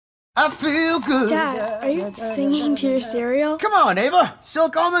I feel good. Dad, are you singing to your cereal? Come on, Ava.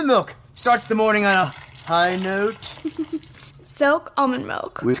 Silk almond milk starts the morning on a high note. Silk almond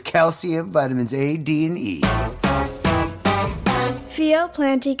milk. With calcium, vitamins A, D, and E. Feel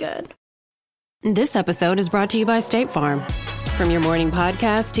plenty good. This episode is brought to you by State Farm. From your morning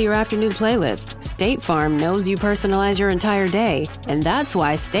podcast to your afternoon playlist, State Farm knows you personalize your entire day. And that's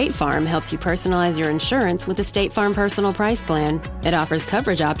why State Farm helps you personalize your insurance with the State Farm Personal Price Plan. It offers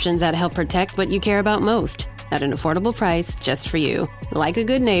coverage options that help protect what you care about most at an affordable price just for you. Like a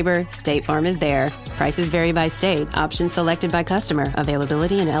good neighbor, State Farm is there. Prices vary by state. Options selected by customer.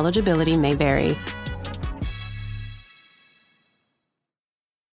 Availability and eligibility may vary.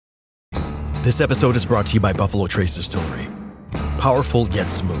 This episode is brought to you by Buffalo Trace Distillery. Powerful yet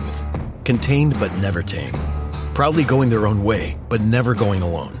smooth. Contained but never tame. Proudly going their own way, but never going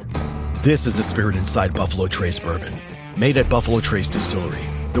alone. This is the spirit inside Buffalo Trace Bourbon. Made at Buffalo Trace Distillery,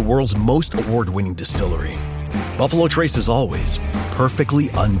 the world's most award-winning distillery. Buffalo Trace is always perfectly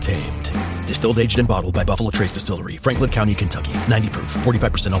untamed. Distilled, aged, and bottled by Buffalo Trace Distillery, Franklin County, Kentucky. 90 proof,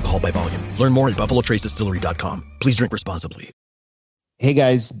 45% alcohol by volume. Learn more at buffalotracedistillery.com. Please drink responsibly. Hey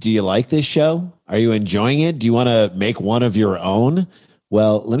guys, do you like this show? Are you enjoying it? Do you want to make one of your own?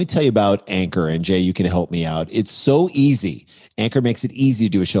 Well, let me tell you about Anchor, and Jay, you can help me out. It's so easy. Anchor makes it easy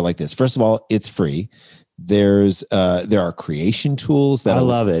to do a show like this. First of all, it's free. There are creation tools that I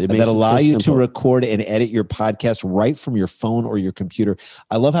love it. that allow you to record and edit your podcast right from your phone or your computer.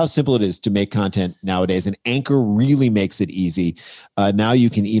 I love how simple it is to make content nowadays, and Anchor really makes it easy. Now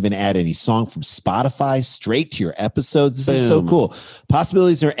you can even add any song from Spotify straight to your episodes. This is so cool.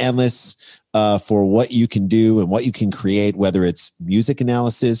 Possibilities are endless for what you can do and what you can create, whether it's music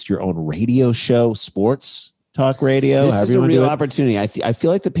analysis, your own radio show, sports talk radio. This is a real opportunity. I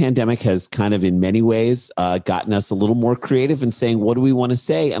feel like the pandemic has kind of in many ways gotten us a little more creative in saying, what do we want to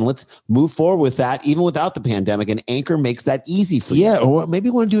say? And let's move forward with that, even without the pandemic. And Anchor makes that easy for you. Yeah, or maybe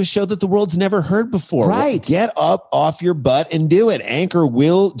you want to do a show that the world's never heard before. Right. Get up off your butt and do it. Anchor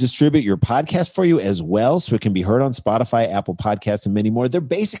will distribute your podcast for you as well, so it can be heard on Spotify, Apple Podcasts, and many more. They're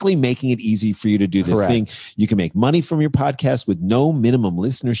basically making it easy for you to do this thing. You can make money from your podcast with no minimum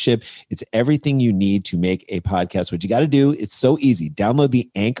listenership. It's everything you need to make a podcast. What you got to do, it's so easy. Download the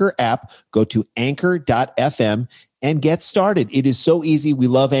Anchor app, go to anchor.fm and get started. It is so easy. We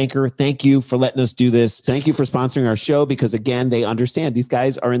love Anchor. Thank you for letting us do this. Thank you for sponsoring our show, because again, they understand these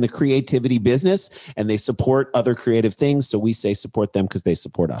guys are in the creativity business and they support other creative things. So we say support them because they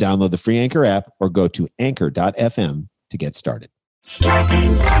support us. Download the free Anchor app or go to anchor.fm to get started.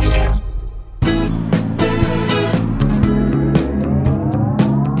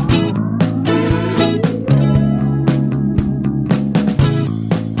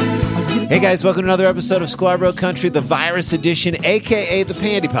 Hey guys, welcome to another episode of Scarborough Country, the virus edition, a.k.a. the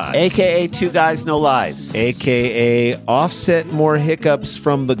Pandy Pods. AKA Two Guys, No Lies. A.k.a. offset more hiccups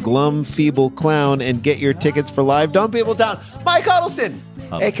from the glum, feeble clown and get your tickets for Live Dumb People Town. Mike Huddleston,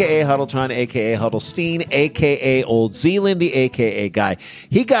 a.k.a. Huddletron, a.k.a. Huddlestein, a.k.a. Old Zealand, the a.k.a. guy.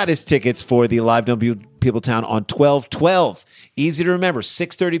 He got his tickets for the Live Dumb People Town on 12/12. Easy to remember,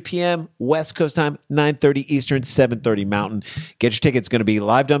 6:30 p.m. West Coast time, 9:30 Eastern, 7:30 Mountain. Get your tickets. It's going to be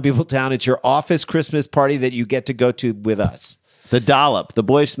Live Dumb People Town. It's your office Christmas party that you get to go to with us. The Dollop, the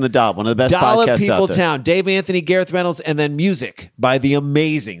boys from the Dollop, one of the best Dollop podcasts People out there. Town, Dave Anthony, Gareth Reynolds, and then music by the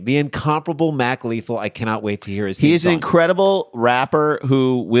amazing, the incomparable Mac Lethal. I cannot wait to hear his theme He's song. an incredible rapper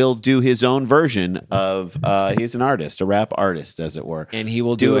who will do his own version of, he's an artist, a rap artist, as it were. And he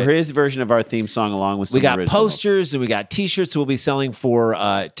will do his version of our theme song along with some We got originals. posters and we got T-shirts we'll be selling for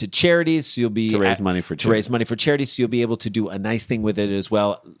to charities. So you'll be To raise money for charities. So you'll be able to do a nice thing with it as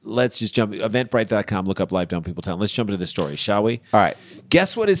well. Let's just jump Eventbrite.com. Look up Live Dumb People Town. Let's jump into the story, shall we? All right.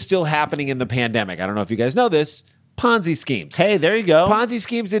 Guess what is still happening in the pandemic? I don't know if you guys know this. Ponzi schemes. Hey, there you go. Ponzi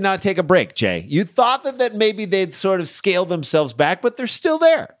schemes did not take a break, Jay. You thought that maybe they'd sort of scale themselves back, but they're still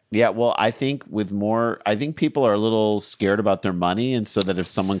there. Yeah, well, I think people are a little scared about their money, and so that if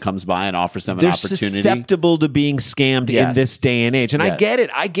someone comes by and offers them an opportunity, they're susceptible to being scammed in this day and age. And I get it.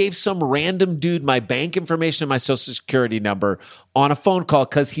 I gave some random dude my bank information and my social security number on a phone call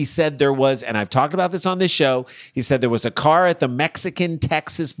because he said there was, and I've talked about this on this show, he said there was a car at the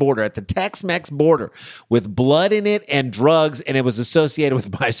Mexican-Texas border, at the Tex-Mex border, with blood in it and drugs, and it was associated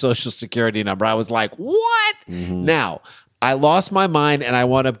with my social security number. I was like, what? Mm-hmm. Now, I lost my mind and I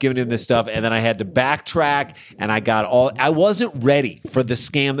wound up giving him this stuff, and then I had to backtrack, and I wasn't ready for the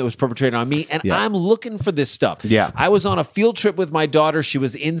scam that was perpetrated on me, and I'm looking for this stuff. Yeah. I was on a field trip with my daughter. She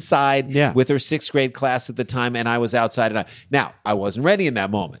was inside with her 6th grade class at the time, and I was outside. Now, I wasn't ready in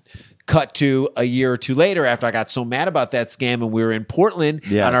that moment. cut to a year or two later after I got so mad about that scam and we were in Portland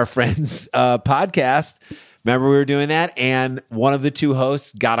on our friend's podcast. Remember we were doing that? And one of the two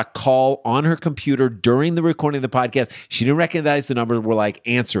hosts got a call on her computer during the recording of the podcast. She didn't recognize the number. We're like,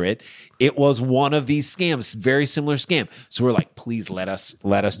 answer it. It was one of these scams, very similar scam. So we're like, please let us do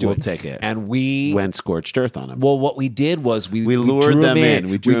it. We'll take it. And we went scorched earth on him. Well, what we did was we lured drew them in.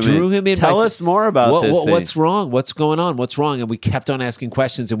 We drew him in. Tell us more about this thing. What's wrong? What's going on? What's wrong? And we kept on asking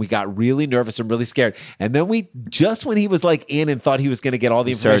questions and we got really nervous and really scared. And then just when he was like in and thought he was going to get all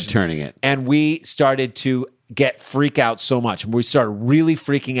the information, started turning it. And we started to freak out so much. And we started really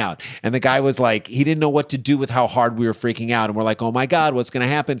freaking out. And the guy was like, he didn't know what to do with how hard we were freaking out. And we're like, oh my God, what's going to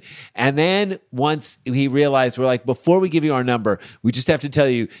happen? And then once he realized, we're like, before we give you our number, we just have to tell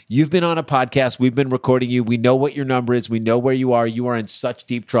you, you've been on a podcast. We've been recording you. We know what your number is. We know where you are. You are in such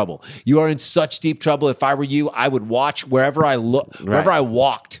deep trouble. You are in such deep trouble. If I were you, I would watch wherever I look, wherever I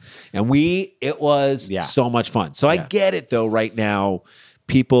walked. And it was so much fun. So I get it though right now.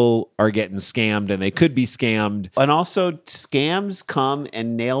 People are getting scammed and they could be scammed. And also scams come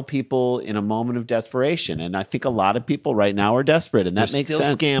and nail people in a moment of desperation. And I think a lot of people right now are desperate and that makes still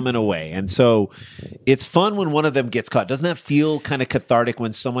sense. Scamming away. And so it's fun when one of them gets caught. Doesn't that feel kind of cathartic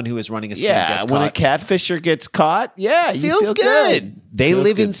when someone who is running a scam gets caught? When a catfisher gets caught, you feels feel good. They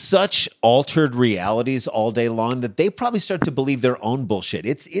live in such altered realities all day long that they probably start to believe their own bullshit.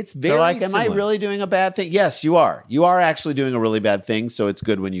 It's very like, am similar. I really doing a bad thing? Yes, you are. You are actually doing a really bad thing, so it's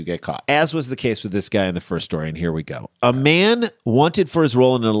good when you get caught. As was the case with this guy in the first story, and here we go. A man wanted for his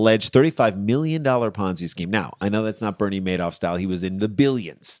role in an alleged $35 million Ponzi scheme. Now, I know that's not Bernie Madoff style. He was in the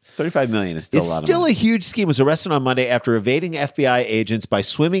billions. $35 million is still a lot of money. It's still a huge scheme. Was arrested on Monday after evading FBI agents by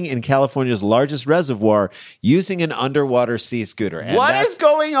swimming in California's largest reservoir using an underwater sea scooter. And what is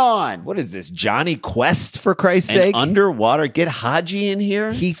going on? What is this, Johnny Quest, for Christ's sake? Underwater? Get Haji in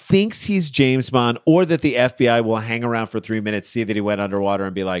here? He thinks he's James Bond, or that the FBI will hang around for 3 minutes, see that he went underwater,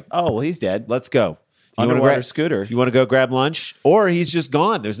 and be like, oh, well, he's dead. Let's go. Underwater scooter. You want to go grab lunch? Or he's just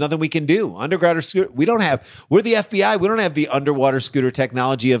gone. There's nothing we can do. Underwater scooter. We're the FBI. We don't have the underwater scooter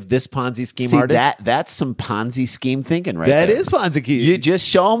technology of this Ponzi scheme artist. That's some Ponzi scheme thinking right there. That is Ponzi scheme. You just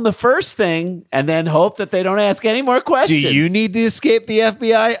show them the first thing and then hope that they don't ask any more questions. Do you need to escape the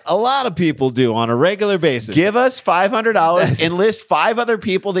FBI? A lot of people do on a regular basis. Give us $500. Enlist 5 other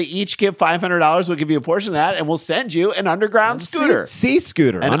people to each give $500. We'll give you a portion of that and we'll send you an underground scooter. Sea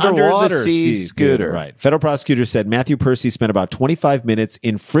scooter. An underwater under the sea scooter. Right. Federal prosecutors said Matthew Percy spent about 25 minutes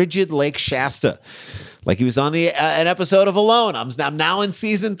in frigid Lake Shasta. Like he was on an episode of Alone. I'm now in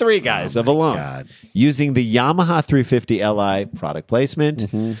season 3, guys, of Alone. God. Using the Yamaha 350 Li product placement,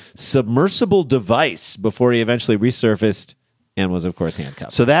 submersible device before he eventually resurfaced and was, of course,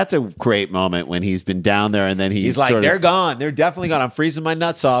 handcuffed. So that's a great moment when he's been down there and then he's like, they're gone. They're definitely gone. I'm freezing my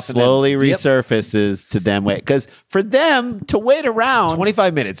nuts off. Slowly resurfaces to them wait. Because for them to wait around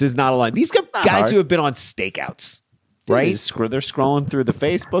 25 minutes is not a line. These guys who have been on stakeouts. Right? They're scrolling through the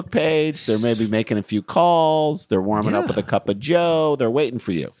Facebook page. They're maybe making a few calls. They're warming up with a cup of Joe. They're waiting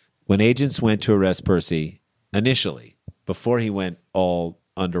for you. When agents went to arrest Percy, initially, before he went all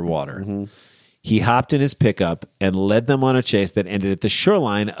underwater, he hopped in his pickup and led them on a chase that ended at the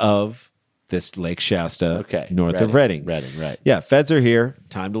shoreline of this Lake Shasta, north of Redding. Redding, right. Yeah, feds are here.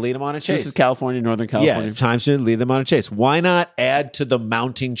 Time to lead them on a chase. This is California, Northern California. Yeah, time to lead them on a chase. Why not add to the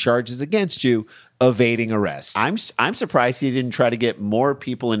mounting charges against you evading arrest? I'm surprised he didn't try to get more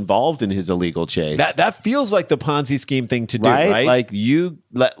people involved in his illegal chase. That feels like the Ponzi scheme thing to do, right? Like you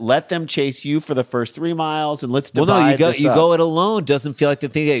let them chase you for the first 3 miles and let's divide you go it alone. Doesn't feel like the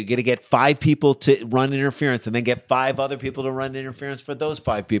thing. You got to get 5 people to run interference and then get 5 other people to run interference for those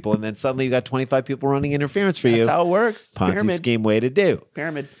 5 people. And then suddenly you got 25 people running interference for you. That's how it works. Ponzi scheme way to do.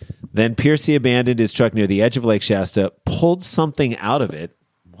 Pyramid. Then Percy abandoned his truck near the edge of Lake Shasta, pulled something out of it.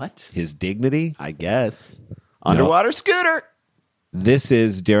 What? His dignity? I guess. Underwater scooter. This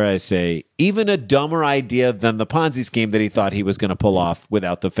is, dare I say, even a dumber idea than the Ponzi scheme that he thought he was going to pull off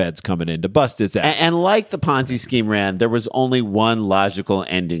without the feds coming in to bust his ass. And like the Ponzi scheme ran, there was only one logical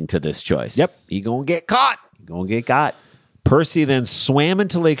ending to this choice. Yep. He going to get caught. Percy then swam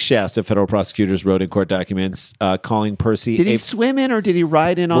into Lake Shasta, federal prosecutors wrote in court documents, calling Percy... Did he swim in or did he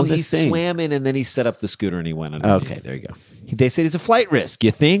ride in on this thing? He swam in and then he set up the scooter and he went underneath. Okay, there you go. They said he's a flight risk,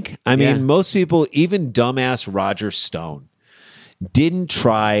 you think? I mean, most people, even dumbass Roger Stone, didn't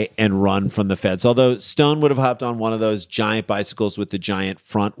try and run from the feds. Although Stone would have hopped on one of those giant bicycles with the giant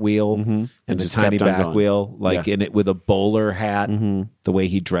front wheel and the tiny back wheel, in it with a bowler hat. The way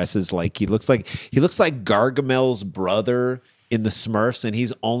he dresses, like he looks like Gargamel's brother in the Smurfs, and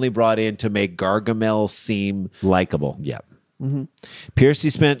he's only brought in to make Gargamel seem likable. Yeah. Mm-hmm.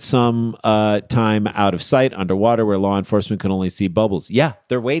 Piercy spent some time out of sight underwater where law enforcement can only see bubbles. Yeah,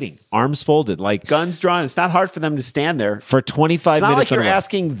 they're waiting, arms folded, like guns drawn. It's not hard for them to stand there for 25 it's not minutes. Like you're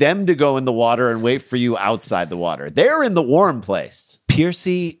asking them to go in the water and wait for you outside the water. They're in the warm place.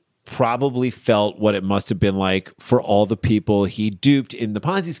 Piercy probably felt what it must have been like for all the people he duped in the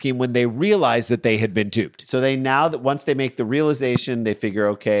Ponzi scheme when they realized that they had been duped. So they now that once they make the realization, they figure,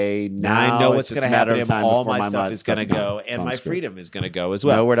 okay, now I know what's going to happen to him. All my stuff is going to go, and my freedom is going to go as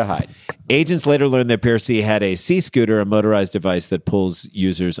well. Nowhere to hide. Agents later learned that Piercy had a sea scooter, a motorized device that pulls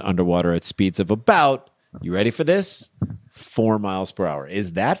users underwater at speeds of about, you ready for this? 4 miles per hour.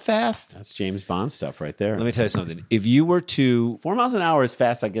 Is that fast? That's James Bond stuff right there. Let me tell you something. If you were to 4 miles an hour is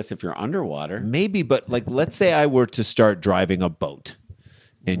fast, I guess, if you're underwater. Maybe, but like, let's say I were to start driving a boat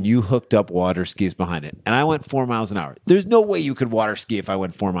and you hooked up water skis behind it and I went 4 miles an hour. There's no way you could water ski if I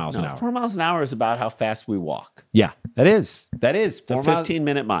went 4 miles an hour. 4 miles an hour is about how fast we walk. Yeah, that is. It's a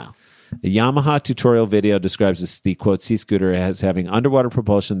 15-minute mile. A Yamaha tutorial video describes the, quote, sea scooter as having underwater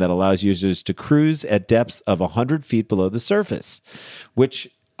propulsion that allows users to cruise at depths of 100 feet below the surface, which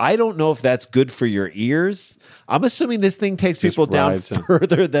I don't know if that's good for your ears. I'm assuming this thing takes people down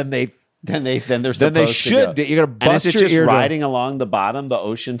further than they're supposed to should. Go. You're going to bust your just ear riding along the bottom, the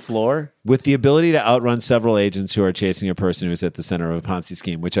ocean floor. With the ability to outrun several agents who are chasing a person who's at the center of a Ponzi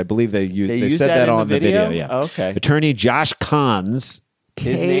scheme, which I believe they said that on the video. Yeah. Oh, okay. Attorney Josh Cons.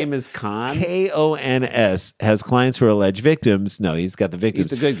 His name is Con? Kons, has clients who are alleged victims. No, he's got the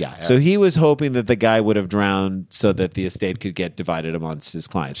victims. He's the good guy. So he was hoping that the guy would have drowned so that the estate could get divided amongst his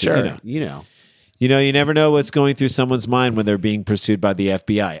clients. Sure. You never know what's going through someone's mind when they're being pursued by the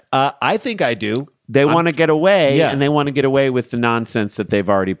FBI. I think I do. They want to get away, and they want to get away with the nonsense that they've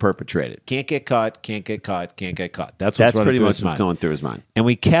already perpetrated. Can't get caught, can't get caught, can't get caught. That's pretty much what's going through his mind. And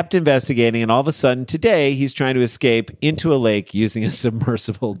we kept investigating, and all of a sudden today, he's trying to escape into a lake using a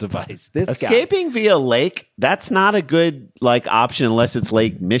submersible device. Escaping via lake, that's not a good option unless it's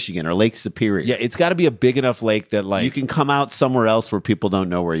Lake Michigan or Lake Superior. Yeah, it's got to be a big enough lake that you can come out somewhere else where people don't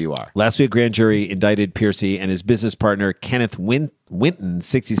know where you are. Last week, grand jury indicted Piercy and his business partner Kenneth Winton,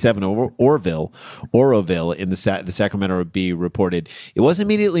 67, Oroville, in the Sacramento Bee reported. It wasn't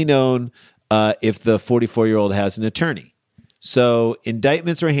immediately known if the 44-year-old has an attorney. So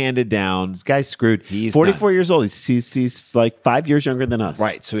indictments were handed down. This guy's screwed. He's 44 years old. He's like 5 years younger than us.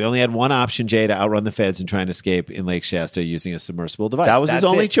 Right. So he only had one option, Jay, to outrun the feds and try and escape in Lake Shasta using a submersible device. That was his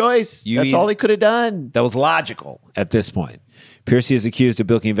only choice. That's all he could have done. That was logical at this point. Piercy is accused of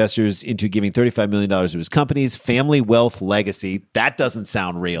bilking investors into giving $35 million to his company's Family Wealth Legacy. That doesn't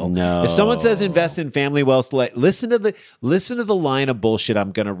sound real. No. If someone says invest in Family Wealth, listen to the line of bullshit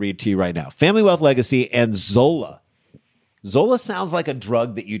I'm going to read to you right now. Family Wealth Legacy and Zola. Zola sounds like a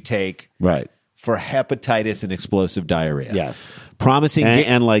drug that you take for hepatitis and explosive diarrhea. Yes. Promising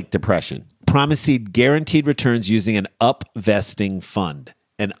and like depression. Promising guaranteed returns using an up-vesting fund.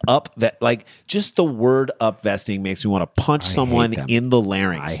 Just the word up-vesting makes me want to punch someone in the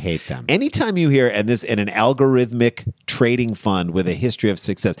larynx. I hate them. Anytime you hear, and an algorithmic trading fund with a history of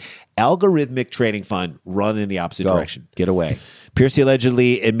success, algorithmic trading fund run in the opposite direction. Get away. Piercy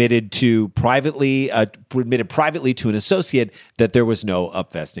allegedly admitted privately to an associate that there was no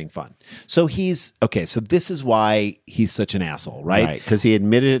up-vesting fund. So so this is why he's such an asshole, right? Right, because he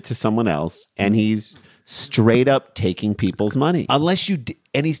admitted it to someone else, and he's straight up taking people's money.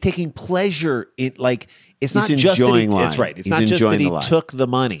 And he's taking pleasure in it's not just that that's right. It's not just that he took the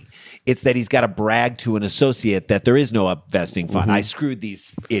money. It's that he's got to brag to an associate that there is no up-vesting fund. I screwed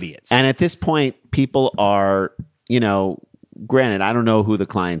these idiots. And at this point, people are, granted, I don't know who the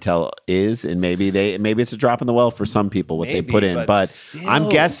clientele is, and maybe it's a drop in the well for some people they put in. But still, I'm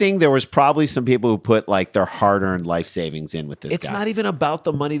guessing there was probably some people who put their hard-earned life savings in with this guy. It's not even about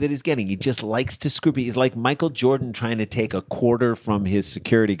the money that he's getting. He just likes to screw people. He's like Michael Jordan trying to take a quarter from his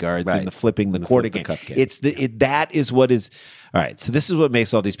security guards in the flipping the quarter game. That is what is. All right, so this is what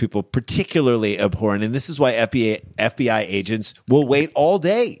makes all these people particularly abhorrent, and this is why FBI agents will wait all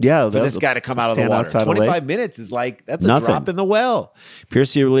day for this guy to come out of the water. 25 minutes is that's a drop in the well.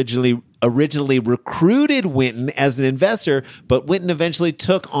 Piercy originally recruited Winton as an investor, but Winton eventually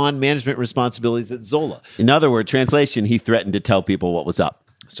took on management responsibilities at Zola. In other words, translation, he threatened to tell people what was up.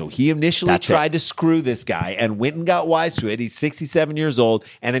 So he initially tried to screw this guy, and Winton got wise to it. He's 67 years old,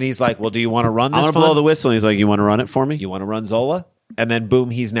 and then he's like, well, do you want to run this I'm going to blow the whistle, and he's like, you want to run it for me? You want to run Zola? And then, boom,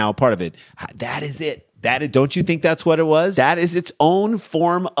 he's now a part of it. That is it. Don't you think that's what it was? That is its own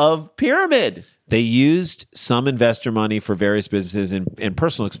form of pyramid. They used some investor money for various businesses and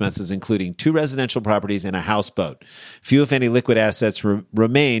personal expenses, including 2 residential properties and a houseboat. Few, if any, liquid assets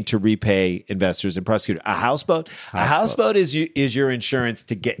remain to repay investors and prosecutors. A houseboat? A houseboat is your insurance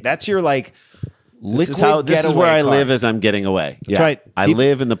to get. That's your like liquid This is where I car. live as I'm getting away. That's right. I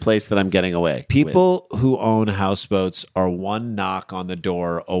live in the place that I'm getting away. People who own houseboats are one knock on the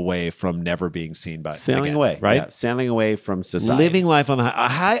door away from never being seen by Sailing again, away, right? Yeah, sailing away from society. Living life on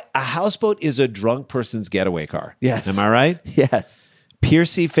a houseboat is a drunk person's getaway car. Yes. Am I right? Yes.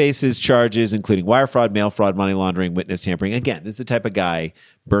 Piercy faces charges including wire fraud, mail fraud, money laundering, witness tampering. Again, this is the type of guy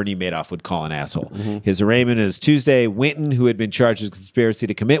Bernie Madoff would call an asshole. Mm-hmm. His arraignment is Tuesday. Winton, who had been charged with conspiracy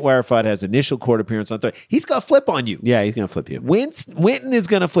to commit wire fraud, has initial court appearance on Thursday. He's going to flip on you. Yeah, he's going to flip you. Winton is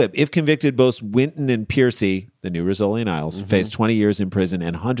going to flip. If convicted, both Winton and Piercy, the new Rizzoli and Isles, face 20 years in prison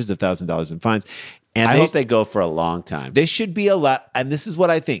and hundreds of thousands of dollars in fines. And I hope they go for a long time. They should be allowed, and this is what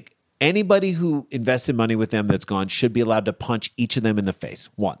I think. Anybody who invested money with them that's gone should be allowed to punch each of them in the face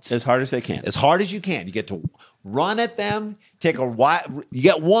once. As hard as they can. As hard as you can. You get to run at them, take a wide, you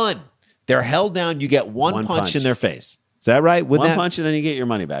get one. They're held down, you get one punch in their face. Is that right? One punch and then you get your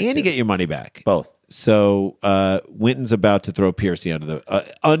money back. And you get your money back. Both. So Winton's about to throw Piercy under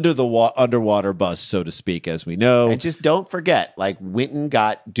the underwater bus, so to speak, as we know. And just don't forget, like Winton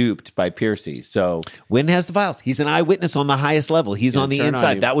got duped by Piercy. So Winton has the files. He's an eyewitness on the highest level. He's on the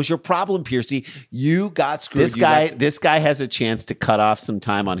inside. That was your problem, Piercy. You got screwed. This guy has a chance to cut off some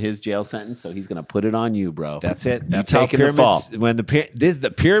time on his jail sentence, so he's going to put it on you, bro. That's it. That's how how pyramids. When the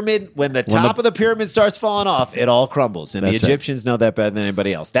pyramid, when the top of the pyramid starts falling off, it all crumbles, and the Egyptians know that better than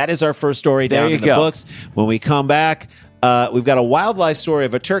anybody else. That is our first story down in the books. When we come back, we've got a wildlife story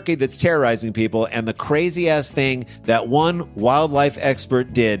of a turkey that's terrorizing people and the crazy ass thing that one wildlife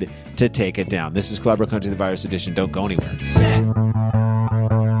expert did to take it down. This is Club Country, the Virus Edition. Don't go anywhere.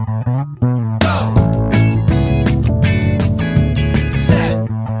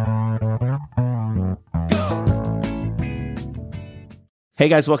 Hey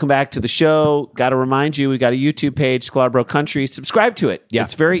guys, welcome back to the show. Got to remind you, we got a YouTube page, Scarborough Country. Subscribe to it. Yeah.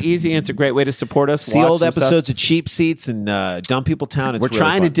 It's very easy and it's a great way to support us. See old episodes of Cheap Seats and Dumb People Town. It's We're really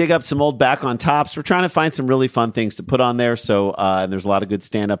trying fun. to dig up some old Back on Tops. We're trying to find some really fun things to put on there. So and there's a lot of good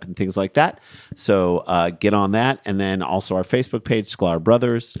stand-up and things like that. So get on that. And then also our Facebook page, Sklar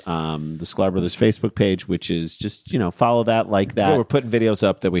Brothers, the Sklar Brothers Facebook page, which is just, follow that, like that. Yeah, we're putting videos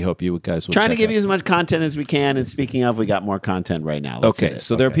up that we hope you guys will trying to check give out. you as much content as we can. And speaking of, we got more content right now. Let's Okay,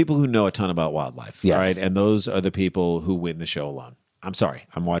 so there are people who know a ton about wildlife, Yes. all right? And those are the people who win the show alone. I'm sorry,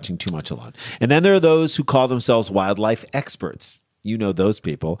 I'm watching too much alone. And then there are those who call themselves wildlife experts. You know those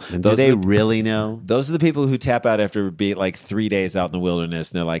people. And those do they are the, really know? Those are the people who tap out after being like 3 days out in the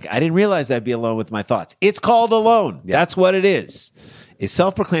wilderness, and they're like, I didn't realize I'd be alone with my thoughts. It's called alone. Yeah. That's what it is. A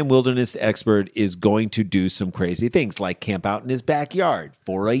self-proclaimed wilderness expert is going to do some crazy things, like camp out in his backyard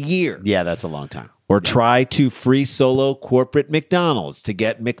for a year. Yeah, that's a long time. Or try to free solo corporate McDonald's to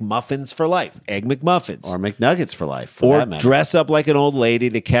get McMuffins for life, Egg McMuffins. Or McNuggets for life. Or dress up like an old lady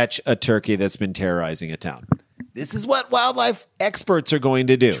to catch a turkey that's been terrorizing a town. This is what wildlife experts are going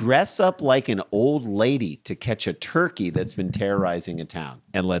to do. Dress up like an old lady to catch a turkey that's been terrorizing a town.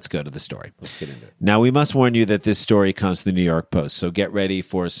 And let's go to the story. Let's get into it. Now, we must warn you that this story comes from the New York Post, so get ready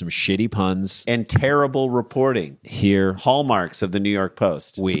for some shitty puns. And terrible reporting. Here Hallmarks of the New York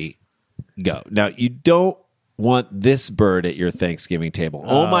Post. we go. Now, you don't want this bird at your Thanksgiving table.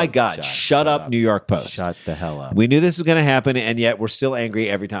 Oh my God. Shut up, New York Post. Shut the hell up. We knew this was going to happen, and yet we're still angry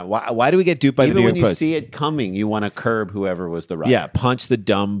every time. Why do we get duped by the New York Even when you Post? see it coming, you want to curb whoever was the writer. Yeah, punch the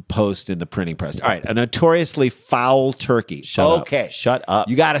dumb Post in the printing press. All right, a notoriously foul turkey. Okay. Shut up.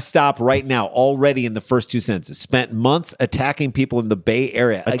 You got to stop right now, already in the first two sentences. Spent months attacking people in the Bay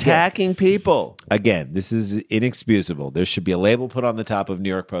Area. Attacking people. Again, this is inexcusable. There should be a label put on the top of New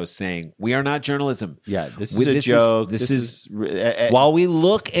York Post saying, we are not journalism. Yeah, this is a joke. This is while we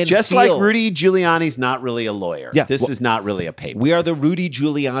look and just feel, like Rudy Giuliani's not really a lawyer. Yeah, this is not really a paper. we are the Rudy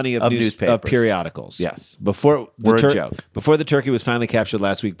Giuliani of newspapers. of periodicals. Yes. Before We're a joke. Before the turkey was finally captured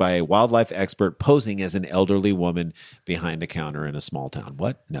last week by a wildlife expert posing as an elderly woman behind a counter in a small town.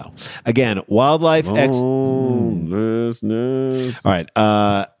 What? No. Again, wildlife Homelessness. All right.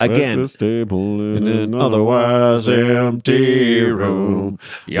 Again, in an otherwise empty room,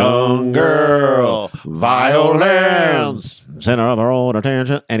 young girl, violence, center of her own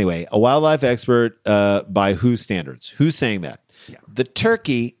attention. Anyway, a wildlife expert by whose standards? Who's saying that? Yeah. The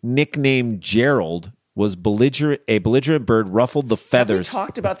turkey, nicknamed Gerald, was a belligerent bird, ruffled the feathers. Have we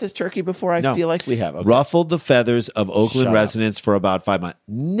talked about this turkey before? I No. feel like we have. Okay. Ruffled the feathers of Oakland Shut up. residents for about 5 months.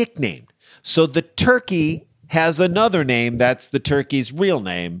 Nicknamed. So the turkey has another name. That's the turkey's real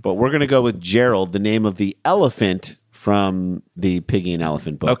name. But we're going to go with Gerald, the name of the elephant from the Piggy and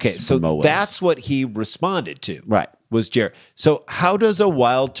Elephant books. Okay, so that's what he responded to. Right. Was Jared. So how does a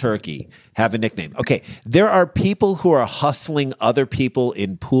wild turkey have a nickname? Okay, there are people who are hustling other people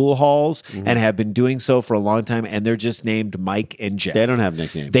in pool halls and have been doing so for a long time, and they're just named Mike and Jeff. They don't have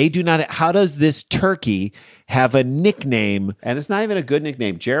nicknames. They do not. How does this turkey have a nickname? And it's not even a good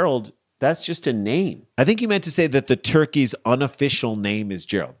nickname. Gerald, that's just a name. I think you meant to say that the turkey's unofficial name is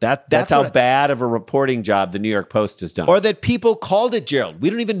Gerald. That's how bad of a reporting job the New York Post has done. Or that people called it Gerald. We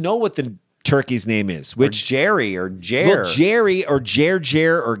don't even know what the turkey's name is. Which or Jerry or Jer. Well, Jerry or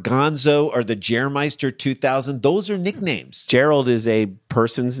Jer or Gonzo or the Jermeister 2000. Those are nicknames. Gerald is a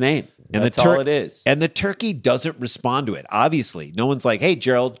person's name. And that's all it is. And the turkey doesn't respond to it. Obviously, no one's like, "Hey,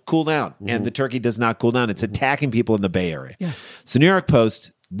 Gerald, cool down." And the turkey does not cool down. It's attacking people in the Bay Area. Yeah. So, New York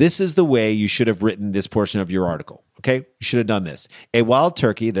Post, this is the way you should have written this portion of your article. Okay, you should have done this. A wild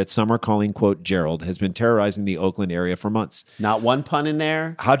turkey that some are calling, quote, Gerald, has been terrorizing the Oakland area for months. Not one pun in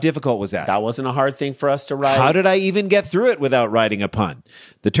there. How difficult was that? That wasn't a hard thing for us to write. How did I even get through it without writing a pun?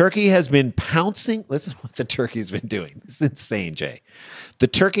 The turkey has been pouncing. Listen to what the turkey's been doing. This is insane, Jay. The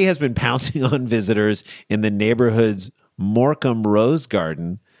turkey has been pouncing on visitors in the neighborhood's Morecambe Rose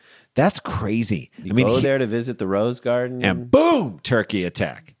Garden. That's crazy. You go there to visit the Rose Garden. And boom, turkey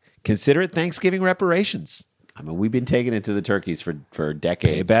attack. Consider it Thanksgiving reparations. I mean, we've been taking it to the turkeys for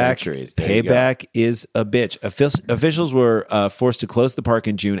decades, centuries. Payback is a bitch. Officials were forced to close the park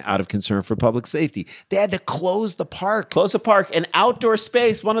in June out of concern for public safety. They had to close the park. Close the park, an outdoor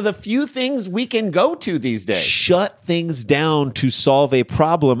space, one of the few things we can go to these days. Shut things down to solve a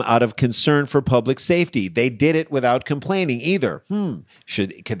problem out of concern for public safety. They did it without complaining either.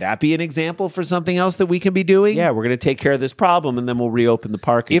 Could that be an example for something else that we can be doing? Yeah, we're going to take care of this problem and then we'll reopen the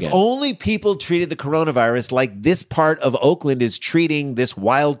park again. If only people treated the coronavirus like this part of Oakland is treating this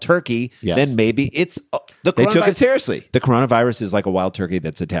wild turkey, then maybe it's they took it seriously. The coronavirus is like a wild turkey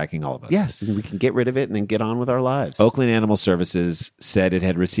that's attacking all of us. Yes, and we can get rid of it and then get on with our lives. Oakland Animal Services said it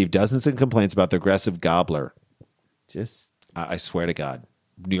had received dozens of complaints about the aggressive gobbler. I swear to God,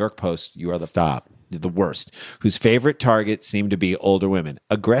 New York Post, you are the worst, whose favorite target seemed to be older women.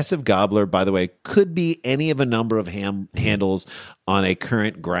 Aggressive gobbler, by the way, could be any of a number of handles on a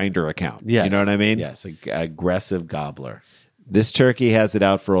current Grindr account. Yes. You know what I mean? Yes, aggressive gobbler. This turkey has it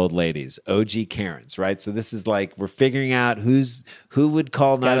out for old ladies, OG Karens, right? So this is like we're figuring out who would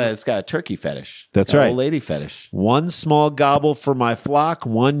call. It's got a turkey fetish. That's right, old lady fetish. One small gobble for my flock,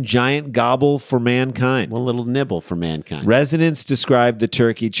 one giant gobble for mankind. One little nibble for mankind. Residents described the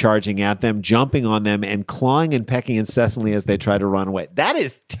turkey charging at them, jumping on them, and clawing and pecking incessantly as they try to run away. That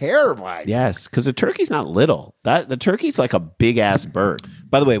is terrifying. Yes, because the turkey's not little. The turkey's like a big ass bird.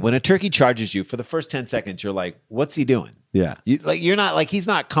 By the way, when a turkey charges you for the first 10 seconds, you're like, "What's he doing?" Yeah. You're not like, he's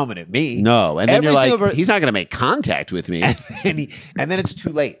not coming at me. No. And then you're like, he's not going to make contact with me. And then it's too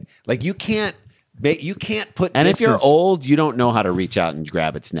late. Like you can't put And distance. if you're old, you don't know how to reach out and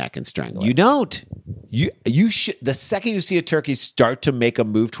grab its neck and strangle it. You don't. You should. The second you see a turkey start to make a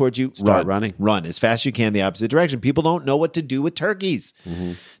move towards you, start running. Run as fast as you can the opposite direction. People don't know what to do with turkeys.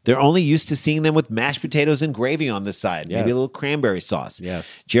 Mm-hmm. They're only used to seeing them with mashed potatoes and gravy on the side, maybe a little cranberry sauce.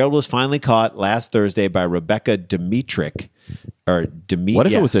 Yes. Gerald was finally caught last Thursday by Rebecca Dimitrick. What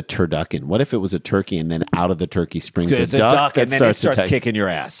if it was a turducken? What if it was a turkey and then out of the turkey springs a duck and then it starts kicking your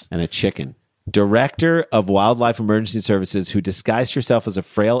ass? And a chicken. Director of Wildlife Emergency Services, who disguised herself as a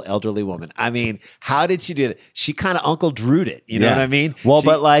frail elderly woman. I mean, how did she do that? She kind of Uncle Drew'd it. You know what I mean? Well,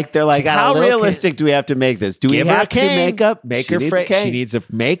 they're like, how realistic do we have to make this? Do we have to do makeup? Make her frail. She needs a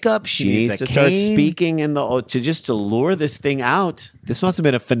makeup. She needs to cane. Start speaking to lure this thing out. This must have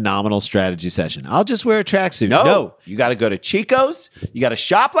been a phenomenal strategy session. I'll just wear a tracksuit. No. You got to go to Chico's. You got to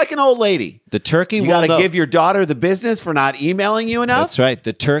shop like an old lady. The turkey will know. You got to give your daughter the business for not emailing you enough. That's right.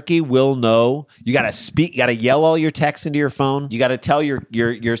 The turkey will know. You got to speak. You got to yell all your texts into your phone. You got to tell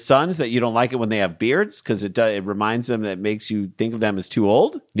your sons that you don't like it when they have beards because it reminds them that makes you think of them as too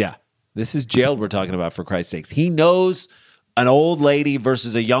old. Yeah. This is Gerald we're talking about, for Christ's sakes. He knows an old lady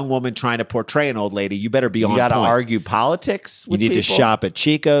versus a young woman trying to portray an old lady. You better be on point. You got to argue politics with people. You need to shop at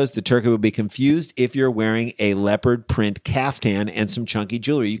Chico's. The turkey will be confused if you're wearing a leopard print caftan and some chunky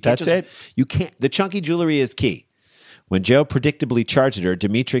jewelry. That's it. You can't. The chunky jewelry is key. When Joe predictably charged her,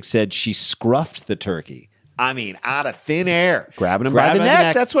 Dimitrick said she scruffed the turkey. I mean, out of thin air. Grabbing him by the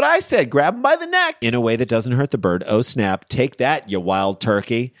neck. That's what I said. Grab him by the neck. In a way that doesn't hurt the bird. Oh, snap. Take that, you wild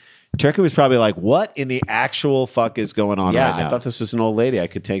turkey. Turkey was probably like, what in the actual fuck is going on right now? Yeah, I thought this was an old lady I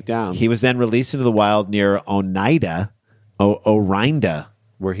could take down. He was then released into the wild near Orinda,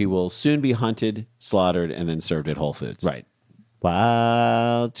 where he will soon be hunted, slaughtered, and then served at Whole Foods. Right.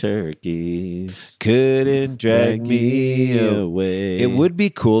 Wild turkeys couldn't drag me away. It would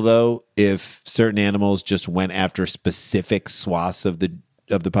be cool, though, if certain animals just went after specific swaths of the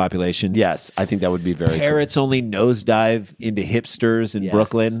population. Yes, I think that would be very Parrots only nosedive into hipsters in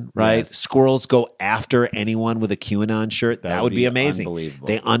Brooklyn, right? Yes. Squirrels go after anyone with a QAnon shirt. That would be amazing. Unbelievable.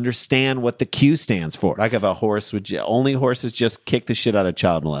 They understand what the Q stands for. Like if a horse would only horses just kick the shit out of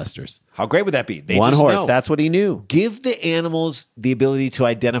child molesters. How great would that be? They one just horse, know. That's what he knew. Give the animals the ability to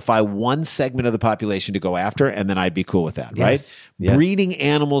identify one segment of the population to go after, and then I'd be cool with that, right? Yes. Breeding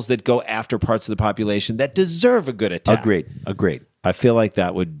animals that go after parts of the population that deserve a good attack. Agreed. I feel like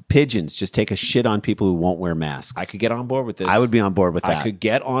that would... Pigeons just take a shit on people who won't wear masks. I could get on board with this. I would be on board with that. I could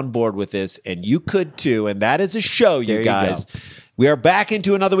get on board with this, and you could too. And that is a show, you guys. We are back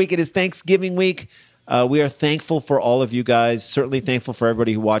into another week. It is Thanksgiving week. We are thankful for all of you guys. Certainly thankful for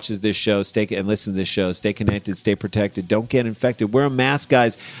everybody who watches this show and listen to this show. Stay connected, stay protected. Don't get infected. Wear a mask,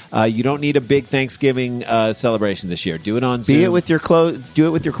 guys. You don't need a big Thanksgiving celebration this year. Do it on Zoom. Do it with your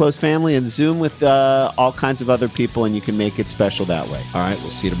close family, and Zoom with all kinds of other people, and you can make it special that way. All right, we'll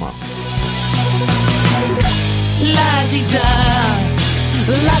see you tomorrow. La-ti-da,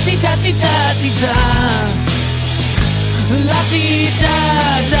 la-ti-da-ti-da-ti-da,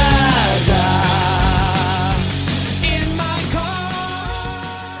 la-ti-da-da-da.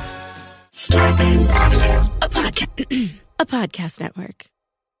 Starburns Audio, a podcast network.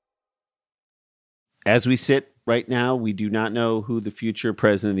 As we sit right now, we do not know who the future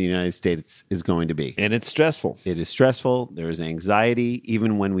president of the United States is going to be. And it's stressful. It is stressful. There is anxiety.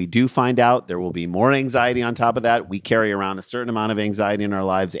 Even when we do find out, there will be more anxiety on top of that. We carry around a certain amount of anxiety in our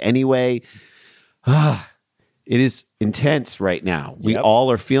lives anyway. It is intense right now. We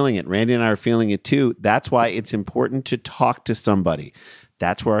all are feeling it. Randy and I are feeling it too. That's why it's important to talk to somebody.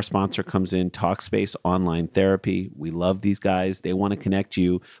 That's where our sponsor comes in, Talkspace Online Therapy. We love these guys. They want to connect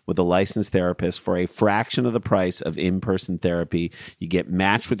you with a licensed therapist for a fraction of the price of in-person therapy. You get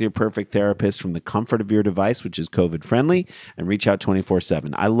matched with your perfect therapist from the comfort of your device, which is COVID-friendly, and reach out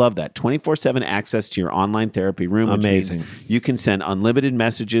 24/7. I love that. 24/7 access to your online therapy room. Amazing. You can send unlimited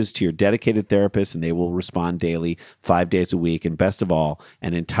messages to your dedicated therapist, and they will respond daily, 5 days a week. And best of all,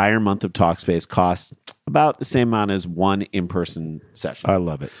 an entire month of Talkspace costs about the same amount as one in-person session. I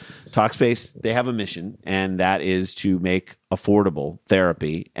love it. Talkspace, they have a mission, and that is to make affordable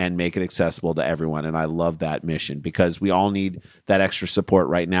therapy and make it accessible to everyone. And I love that mission because we all need that extra support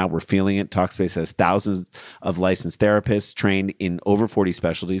right now. We're feeling it. Talkspace has thousands of licensed therapists trained in over 40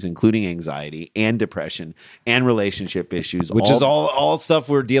 specialties, including anxiety and depression and relationship issues. Which is all stuff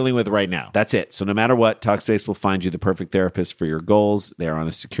we're dealing with right now. That's it. So no matter what, Talkspace will find you the perfect therapist for your goals. They're on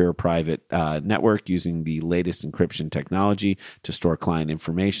a secure private network using the latest encryption technology to store client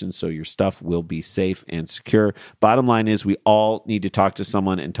information so your stuff will be safe and secure. Bottom line is we all need to talk to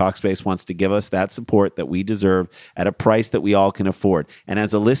someone, and Talkspace wants to give us that support that we deserve at a price that we all can afford. And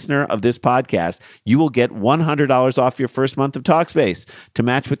as a listener of this podcast, you will get $100 off your first month of Talkspace. To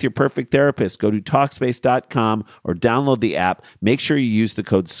match with your perfect therapist, go to Talkspace.com or download the app. Make sure you use the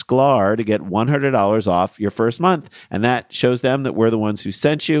code SCLAR to get $100 off your first month. And that shows them that we're the ones who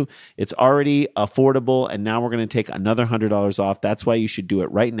sent you. It's already affordable, and now we're going to take another $100 off. That's why you should do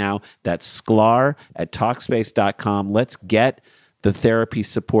it right now. That's SCLAR at Talkspace.com. Let's get the therapy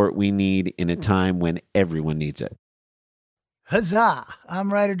support we need in a time when everyone needs it. Huzzah!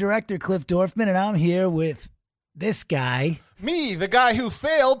 I'm writer-director Cliff Dorfman, and I'm here with this guy. Me, the guy who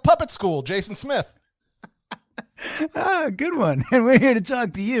failed puppet school, Jason Smith. Good one. And we're here to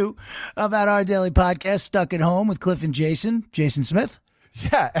talk to you about our daily podcast, Stuck at Home with Cliff and Jason. Jason Smith.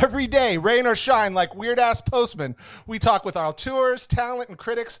 Yeah, every day, rain or shine, like weird-ass postmen, we talk with our tours, talent, and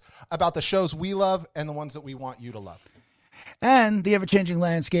critics about the shows we love and the ones that we want you to love. And the ever-changing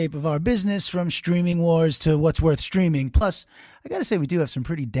landscape of our business, from streaming wars to what's worth streaming. Plus, I got to say, we do have some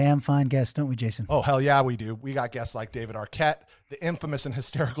pretty damn fine guests, don't we, Jason? Oh, hell yeah, we do. We got guests like David Arquette, the infamous and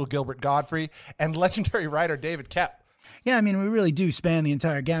hysterical Gilbert Godfrey, and legendary writer David Koepp. Yeah, I mean, we really do span the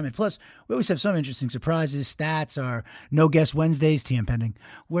entire gamut. Plus, we always have some interesting surprises, stats, our No Guest Wednesdays, TM pending.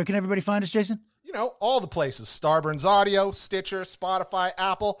 Where can everybody find us, Jason? You know, all the places. Starburns Audio, Stitcher, Spotify,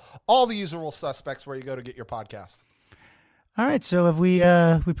 Apple, all the usual suspects where you go to get your podcast. All right, so have we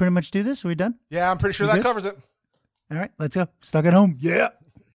pretty much do this? Are we done? Yeah, I'm pretty sure that covers it. All right, let's go. Stuck at Home. Yeah.